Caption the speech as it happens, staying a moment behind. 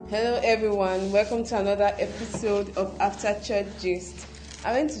Hello everyone, welcome to another episode of After Church Gist.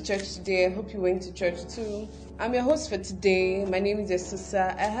 I went to church today, I hope you went to church too. I'm your host for today, my name is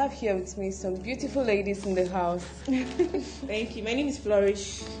Esusa. I have here with me some beautiful ladies in the house. Thank you, my name is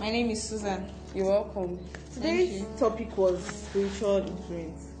Flourish. My name is Susan. You're welcome. Today's topic was spiritual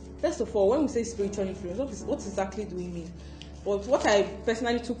influence. First of all, when we say spiritual influence, what exactly do we mean? But what I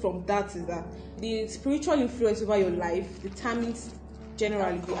personally took from that is that the spiritual influence over your life determines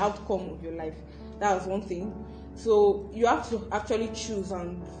generally the outcome of your life. That was one thing. So you have to actually choose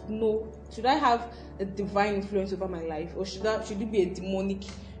and know, should I have a divine influence over my life, or should it be a demonic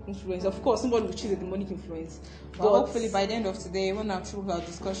influence? Of course, somebody will choose a demonic influence. But hopefully by the end of today, when I'm through our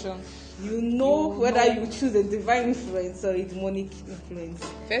discussion, you know whether you choose a divine influence or a demonic influence.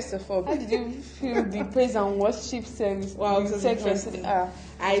 First of all, how did you feel the praise and worship service? Wow, it was interesting.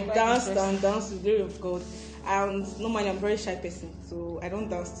 I danced and danced to the glory of God. And normally I'm a very shy person, so I don't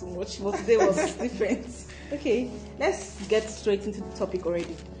dance too much, but today was different. Okay, let's get straight into the topic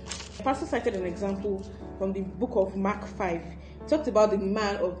already. The pastor cited an example from the book of Mark 5. He talked about the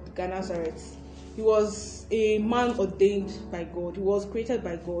man of Nazareth. He was a man ordained by God. He was created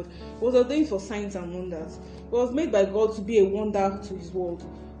by God. He was ordained for signs and wonders. He was made by God to be a wonder to his world.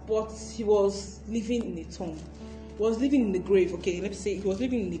 But he was living in a tomb. He was living in the grave. Okay, let's say he was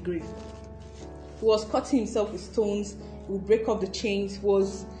living in the grave. He was cutting himself with stones. He would break off the chains. He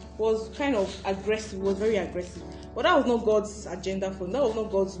was kind of aggressive. He was very aggressive. But that was not God's agenda for him. That was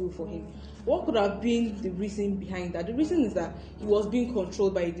not God's will for him. What could have been the reason behind that? The reason is that he was being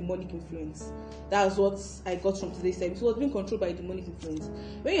controlled by a demonic influence. That's what I got from today's service. He was being controlled by a demonic influence.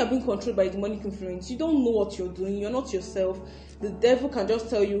 When you are being controlled by a demonic influence, you don't know what you're doing. You're not yourself. The devil can just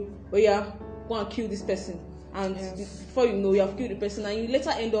tell you, oh yeah, go and kill this person. And before you know, you have killed the person, and you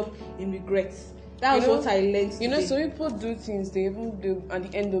later end up in regret. That was what I learned today. Some people do things they even do at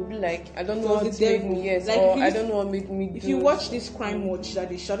the end they'll be like, I don't know what made me, or I don't know what made me do. If you watch this crime watch that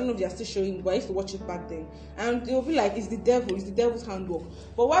they show, I don't know if they are still showing, but I used to watch it back then, and they'll be like, it's the devil's handwork.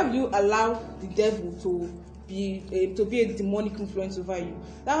 But why will you allow the devil to be a demonic influence over you?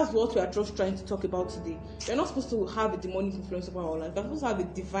 That's what we are just trying to talk about today. You're not supposed to have a demonic influence over our life. You're supposed to have a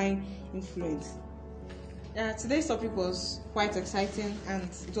divine influence. Today's topic was quite exciting and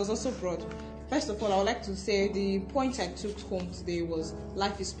it was also broad. First of all, I would like to say the point I took home today was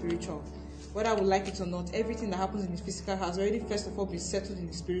life is spiritual. Whether I would like it or not, everything that happens in the physical has already first of all been settled in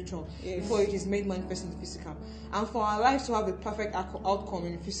the spiritual before it is made manifest in the physical. And for our lives to have a perfect outcome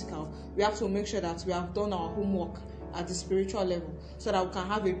in the physical, we have to make sure that we have done our homework at the spiritual level so that we can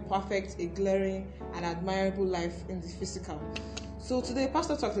have a perfect, a glaring, and admirable life in the physical. So today,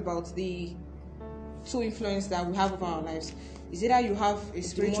 Pastor talked about the two influences that we have over our lives. Is either you have a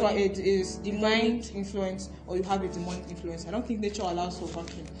spiritual divine influence or you have a demonic influence. I don't think nature allows for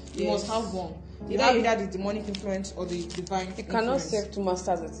vacuum. You must have one. You have either the demonic influence or the divine influence. You cannot serve two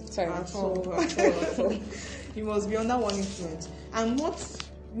masters at a time. At all. You must be under one influence. And what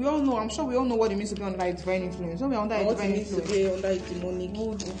we all know, I'm sure we all know what it means to be under a divine influence. When we are under a divine influence, to be under a demonic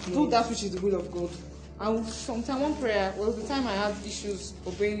influence. Do that which is the will of God. And sometimes one prayer was the time I had issues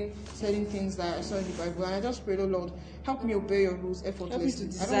obeying certain things that I saw in the Bible, and I just prayed, oh Lord, help me obey your rules effortlessly.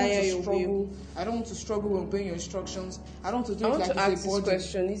 I don't want to struggle with obeying your instructions. I don't want to do it like it's a burden. I want to ask this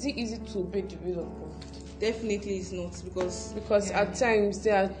question: is it easy to obey the will of God? Definitely it's not, because at times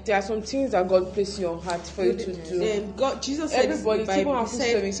there are some things that God places in your heart for you to do. Jesus said everybody, Bible,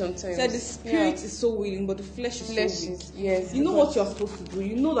 said the spirit is so willing, but the flesh is so weak. Yes, you know what you're supposed to do.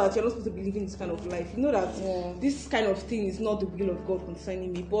 You know that you're not supposed to be living this kind of life. You know that this kind of thing is not the will of God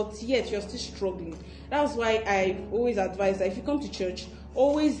concerning me, but yet you're still struggling. That's why I always advise that if you come to church,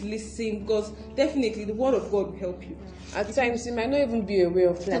 always listen, because definitely the word of God will help you. At times it might not even be a way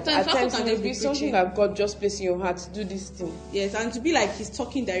of life. At times it may be something that God just placed in your heart to do this thing. Yes, and to be like He's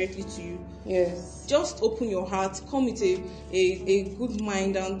talking directly to you. Yes. Just open your heart, come with a good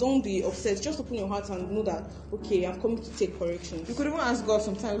mind, and don't be upset. Just open your heart and know that, okay, I'm coming to take correction. You could even ask God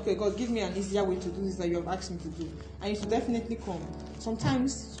sometimes, okay, God, give me an easier way to do this that you have asked me to do. And it will definitely come.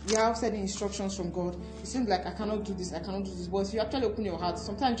 Sometimes we have certain instructions from God. It seems like I cannot do this. But if you actually open your heart,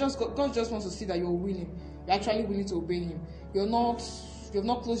 sometimes God just wants to see that you're willing. You're actually willing to obey Him. You have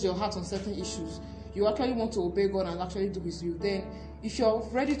not closed your heart on certain issues. You actually want to obey God and actually do His will. Then, if you're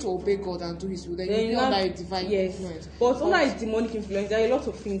ready to obey God and do His will, then you'll be under a divine influence. But under a demonic influence, there are a lot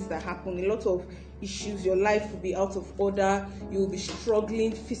of things that happen, a lot of issues. Your life will be out of order. You will be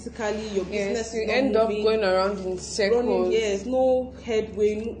struggling physically. Your business you end up going around in circles. No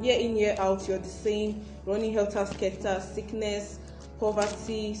headway. Year in, year out, you're the same. Running helter-skelter, sickness,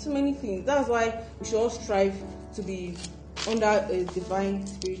 poverty, so many things. That's why we should all strive to be under a divine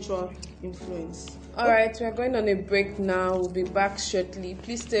spiritual influence. All right, we're going on a break now. We'll be back shortly.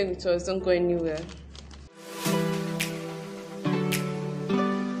 Please stay with us. Don't go anywhere.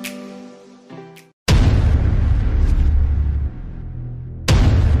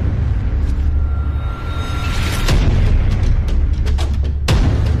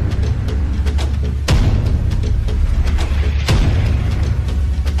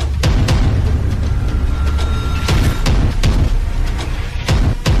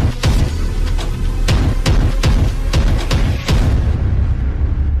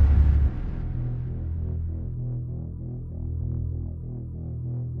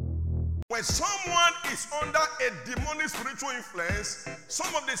 When someone is under a demonic spiritual influence,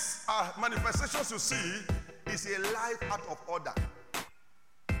 some of these manifestations you see is a life out of order.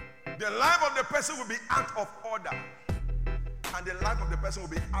 The life of the person will be out of order, and the life of the person will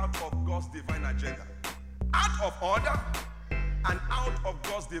be out of God's divine agenda. Out of order and out of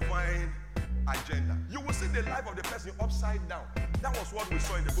God's divine agenda. You will see the life of the person upside down. That was what we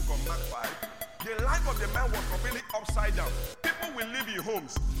saw in the book of Mark 5. The life of the man was completely upside down. People will live in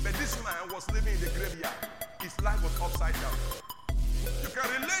homes, but this man was living in the graveyard. His life was upside down. You can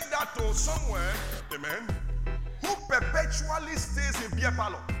relate that to someone, amen, who perpetually stays in beer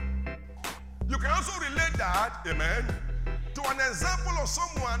parlor. You can also relate that, amen, to an example of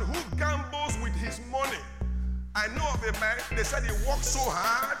someone who gambles with his money. I know of a man, they said he works so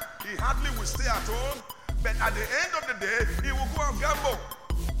hard, he hardly will stay at home, but at the end of the day, he will go and gamble.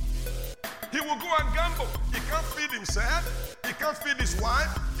 He will go and gamble. He can't feed himself. He can't feed his wife.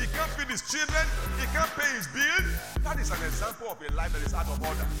 He can't feed his children. He can't pay his bill. That is an example of a life that is out of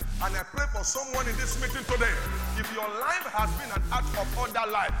order. And I pray for someone in this meeting today. If your life has been an out of order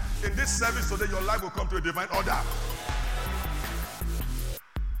life, in this service today, your life will come to a divine order.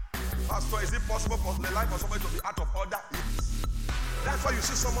 Pastor, is it possible for the life of somebody to be out of order? Yes. That's why you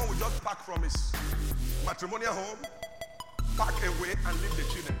see someone will just pack from his matrimonial home, pack away and leave the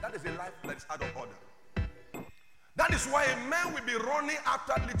children. That is a life that is out of order. That is why a man will be running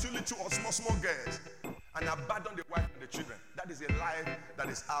after little or small girls and abandon the wife and the children. That is a life that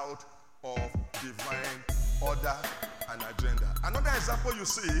is out of divine order and agenda. Another example you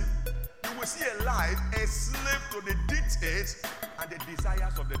see, you will see a life a slave to the dictates and the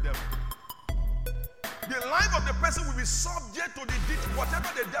desires of the devil. The life of the person will be subject to the dictates. Whatever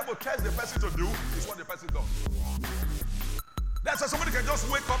the devil tells the person to do is what the person does. That's why somebody can just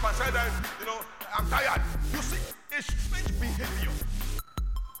wake up and say that, I'm tired. You see, a strange behavior.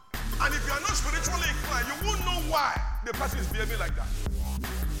 And if you are not spiritually inclined, you won't know why the person is behaving like that.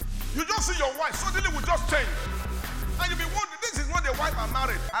 You just see your wife, suddenly will just change. And if you want, this is not the wife I'm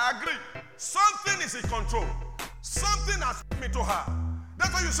married. I agree. Something is in control. Something has come into her.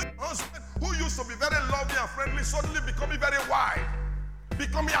 That's why you see a husband who used to be very loving and friendly suddenly becoming very wild,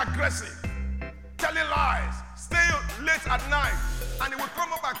 becoming aggressive, telling lies, staying late at night, and he will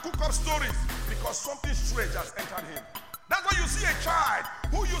come up and cook up stories because something strange has entered him. That's why you see a child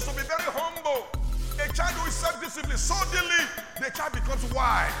who used to be very humble, a child who is self-disciplined, suddenly the child becomes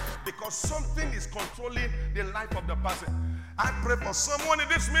wild because something is controlling the life of the person. I pray for someone in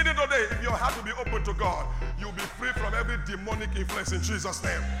this meeting today, if your heart will be open to God, you'll be free from every demonic influence in Jesus'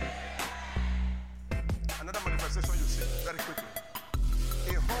 name. Another manifestation you see very quickly.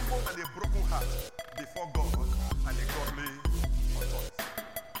 A humble and a broken heart before God and a godly authority.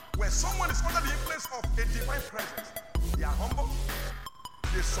 When someone is under the influence of a divine presence, they are humble,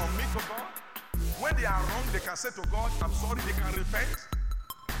 they submit to God. When they are wrong, they can say to God, I'm sorry, they can repent.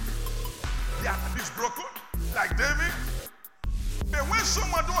 Their heart is broken, like David. But when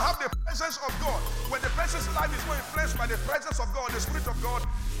someone don't have the presence of God, when the person's life is not influenced by the presence of God, the Spirit of God,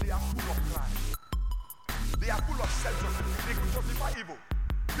 they are full of pride. They are full of self-justification. They can justify evil.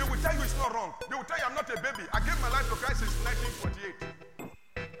 They will tell you it's not wrong. They will tell you I'm not a baby. I gave my life to Christ since 1948.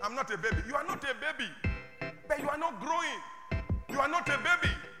 I'm not a baby. You are not a baby. But you are not growing. You are not a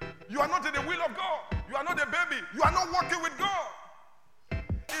baby. You are not in the will of God. You are not a baby. You are not walking with God.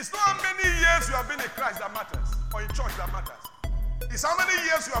 It's not how many years you have been in Christ that matters, or in church that matters. It's how many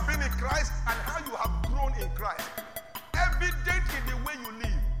years you have been in Christ and how you have grown in Christ. Evident in the way you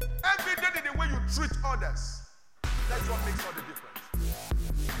live. Evident in the way you treat others. That's what makes all the difference.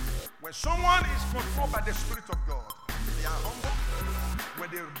 When someone is controlled by the Spirit of God, they are humble. When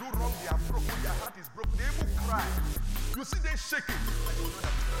they do wrong, they are broken. Their heart is broken. They even cry. You see them shaking, and you will know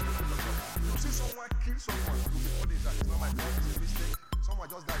that it's the Spirit of God. You see someone kill someone, you will be told that it's not my fault, it's a mistake. Someone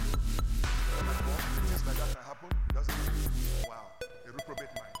just died. It's not my fault. Things like that can happen. It doesn't happen. Wow. A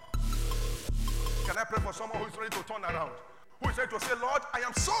reprobate mind. Can I pray for someone who is ready to turn around? who is ready to say, Lord, I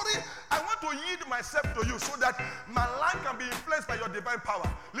am sorry. I want to yield myself to you so that my life can be influenced by your divine power.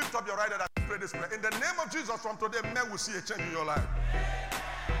 Lift up your right hand and pray this prayer. In the name of Jesus, from today, men will see a change in your life.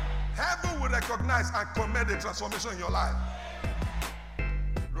 Heaven will recognize and commit a transformation in your life.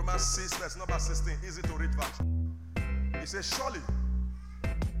 Romans 6, verse number 16, easy to read verse. He says, surely,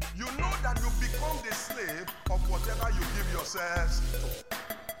 you know that you become the slave of whatever you give yourselves to.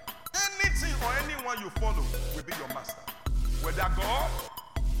 Anything or anyone you follow will be your master. Whether God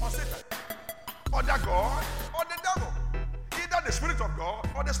or Satan, or the God or the devil. Either the spirit of God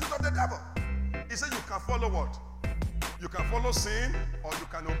or the spirit of the devil. He said you can follow what? You can follow sin or you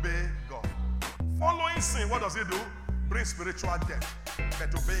can obey God. Following sin, what does it do? Brings spiritual death.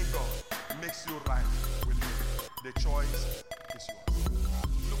 But obeying God makes you right with Him. The choice is yours.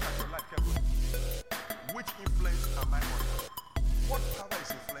 Look at your life carefully. Which influence am I under? What power is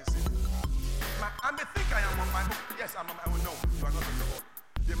influencing me? I may think I am on my own. Yes, I'm on my own. No, you are not on your own.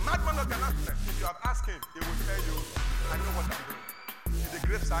 The madman of the Nazareth, if you have asked him, he will tell you, I know what I'm doing. In the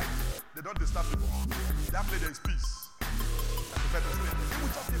graveside, they don't disturb people. That place there is peace. That's the better thing. He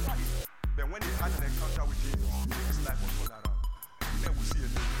will justify it. But when he had an encounter with Jesus, his life was turned around. Then we see a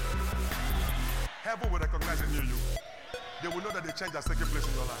new you. Heaven will recognize a new you. They will know that the change has taken place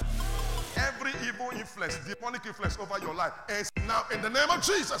in your life. Every evil influence, demonic influence over your life ends now in the name of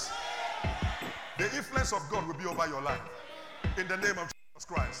Jesus. The influence of God will be over your life. In the name of Jesus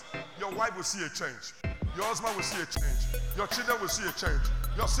Christ. Your wife will see a change. Your husband will see a change. Your children will see a change.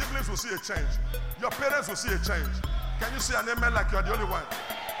 Your siblings will see a change. Your parents will see a change. Can you say an amen like you are the only one?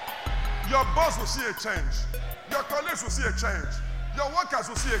 Your boss will see a change. Your colleagues will see a change. Your workers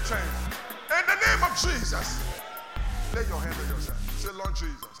will see a change. In the name of Jesus. Lay your hand on yourself. Say, Lord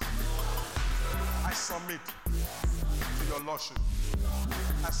Jesus, I submit to your lordship.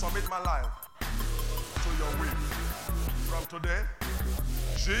 I submit my life to your will. From today,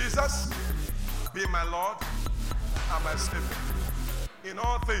 Jesus, be my Lord and my Savior. In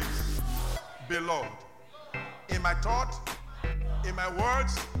all things, be Lord. In my thought, in my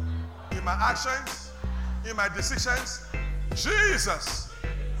words, in my actions, in my decisions, Jesus,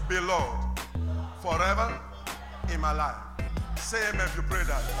 be Lord forever in my life. Say amen if you pray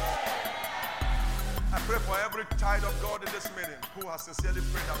that. I pray for every child of God in this meeting who has sincerely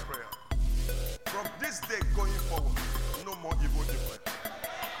prayed that prayer. From this day going forward, no more evil influence.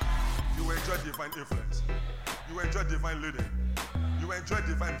 You will enjoy divine influence. You will enjoy divine leading. You will enjoy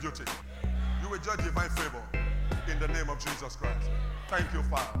divine beauty. You will enjoy divine favor. In the name of Jesus Christ. Thank you,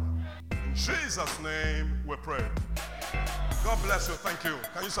 Father. In Jesus' name we pray. God bless you. Thank you.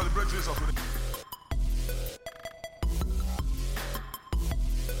 Can you celebrate Jesus with me?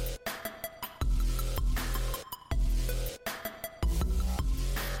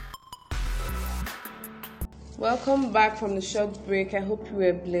 Welcome back from the short break. I hope you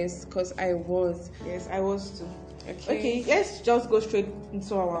were blessed because I was. Yes, I was too. Okay, let's just go straight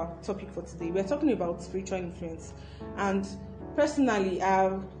into our topic for today. We're talking about spiritual influence. And personally, there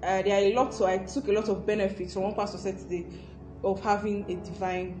are a lot, so I took a lot of benefits from one pastor said today of having a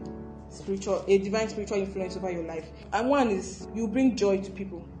divine spiritual influence over your life. And one is you bring joy to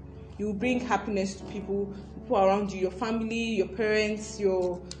people. You bring happiness to people around you, your family, your parents,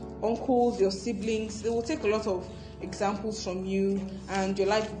 your uncles, your siblings. They will take a lot of examples from you, and your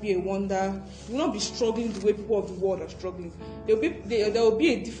life will be a wonder. You will not be struggling the way people of the world are struggling. There will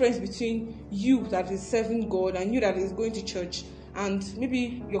be a difference between you that is serving God and you that is going to church, and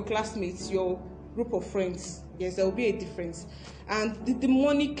maybe your classmates, your group of friends. Yes, there will be a difference. And the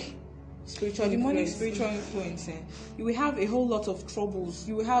demonic spiritual influence, you will have a whole lot of troubles.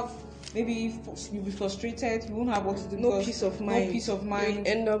 You will have maybe you'll be frustrated. You won't have what to do. No peace of mind. You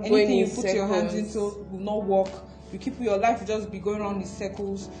end up anything going you in put circles. your hands into will not work. Your life will just be going around in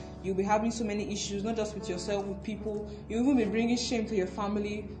circles. You'll be having so many issues, not just with yourself, with people. You'll even be bringing shame to your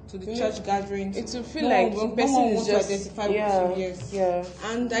family, to the church gatherings. It will feel like the person is just to identify with you. Yes.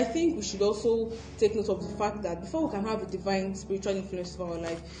 Yeah. And I think we should also take note of the fact that before we can have a divine spiritual influence over our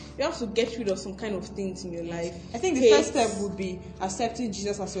life, you have to get rid of some kind of things in your life. I think the first step would be accepting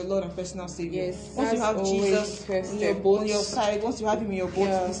Jesus as your Lord and personal Savior. Yes. Once you have Jesus on your side, once you have Him in your boat,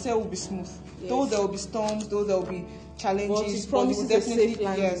 the sail will be smooth. Yes. Though there will be storms, though there will be challenges, but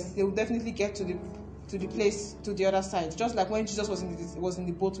they will definitely get to the place, to the other side. Just like when Jesus was in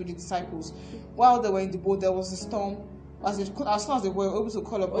the boat with the disciples, while they were in the boat, there was a storm. As soon as they were able to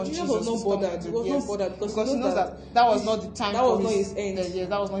call upon Jesus, was not bothered. He was not bothered because he knows that was not the time. That was not his end.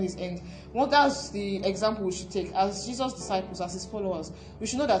 That was not his end. That's the example we should take as Jesus' disciples, as his followers. We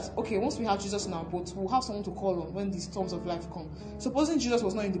should know that, okay, once we have Jesus in our boat, we'll have someone to call on when the storms of life come. Supposing Jesus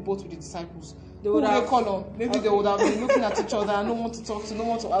was not in the boat with the disciples, who would they call on? Maybe they would have been looking at each other and no one to talk to, no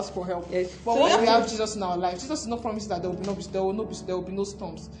one to ask for help. Yes. But once we have Jesus in our life, Jesus is not promising that there will be no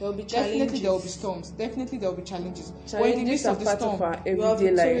storms. There will be Definitely there will be storms. Definitely there will be challenges. But in the midst Challenges are of the part storm, of our we are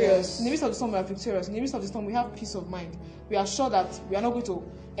everyday life. victorious. In the midst of the storm, we are victorious. In the midst of the storm, we have peace of mind. We are sure that we are not going to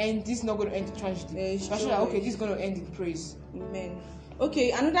end. This is not going to end in tragedy. We are sure that, okay, this is going to end in praise. Amen.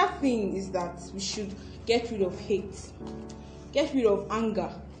 Okay, another thing is that we should get rid of hate, get rid of anger,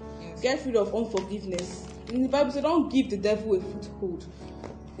 get rid of unforgiveness. In the Bible, says, don't give the devil a foothold.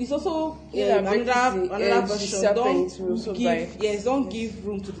 It's also another version. Don't give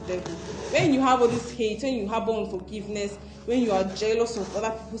room to the devil. When you have all this hate, when you have unforgiveness, when you are jealous of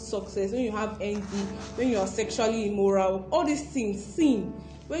other people's success, when you have envy, when you are sexually immoral, all these things, sin.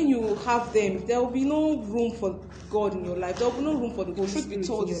 When you have them, there will be no room for God in your life. There will be no room for the Holy Spirit. Truth be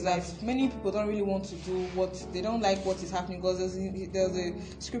told, is life. Many people don't really want to do what they don't like. What is happening? Because there's a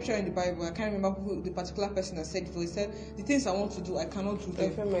scripture in the Bible. I can't remember who the particular person that said it. He said, "The things I want to do, I cannot do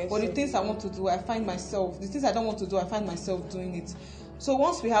them. But the things I want to do, I find myself. The things I don't want to do, I find myself doing it." So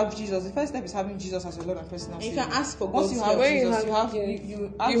once we have Jesus, the first step is having Jesus as your Lord and personal Savior. You can ask for Once God's you have help.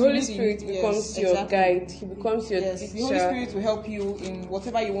 Jesus, the Holy Spirit becomes your guide. He becomes your teacher. The Holy Spirit will help you in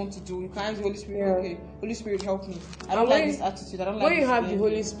whatever you want to do. You can ask the Holy Spirit, okay, Holy Spirit, help me. I don't like this attitude. I don't like when this you have the behavior.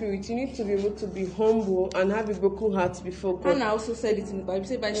 Holy Spirit, you need to be able to be humble and have a broken heart before God. Hannah also said it in the Bible.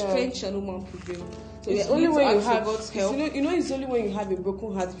 Said, "By strength shall no man prevail." So It's only when you have God's help. it's only when you have a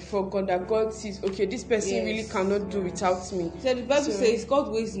broken heart before God that God sees, okay, this person really cannot do without me. So the Bible says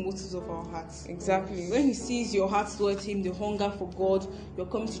God weighs the motives of our hearts. Exactly. When He sees your heart towards Him, the hunger for God, you're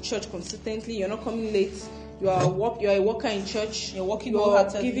coming to church consistently. You're not coming late. You are a worker in church. You're working You're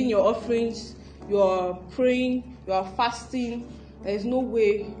giving your offerings. You are praying. You are fasting. There is no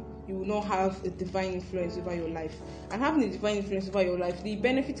way you will not have a divine influence over your life. And having a divine influence over your life, the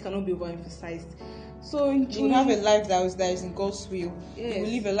benefits cannot be overemphasized. So you will have a life that is in God's will. Yes. You will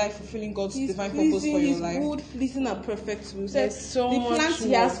live a life fulfilling God's divine purpose for your life. Good, pleasing, and perfect will. There's so the much plans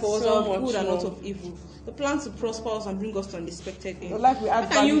He has for us are of good and not more. of evil. The plans to prosper us and bring us to unexpected end. Your life will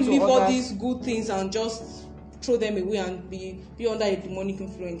add Can you value to leave all others. these good things and just throw them away and be under a demonic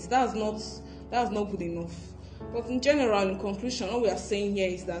influence? That's not good enough. But in general, in conclusion, all we are saying here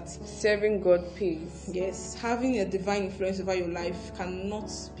is that Serving God pays. yes, having a divine influence over your life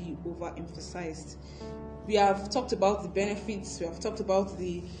cannot be overemphasized. We have talked about the benefits. We have talked about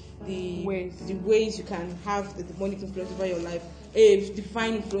the ways you can have the demonic influence over your life, a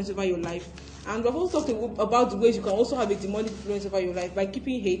divine influence over your life. And we've also talked about the ways you can also have a demonic influence over your life by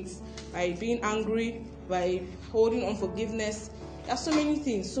keeping hate, by being angry, by holding unforgiveness. There are so many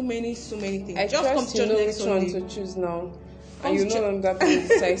things, so many things. I Just come trust to you church know next which one Sunday. to choose now. Come And you to no longer be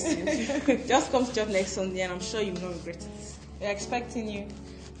indecisive. Just come to church next Sunday, and I'm sure you will not regret it. We're expecting you.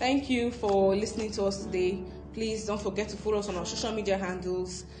 Thank you for listening to us today. Please don't forget to follow us on our social media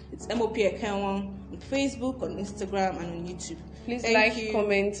handles. It's MOP Ekenwan on Facebook, on Instagram, and on YouTube. Please Thank like, you.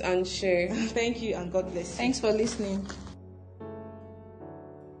 comment, and share. Thank you, and God bless you. Thanks for listening.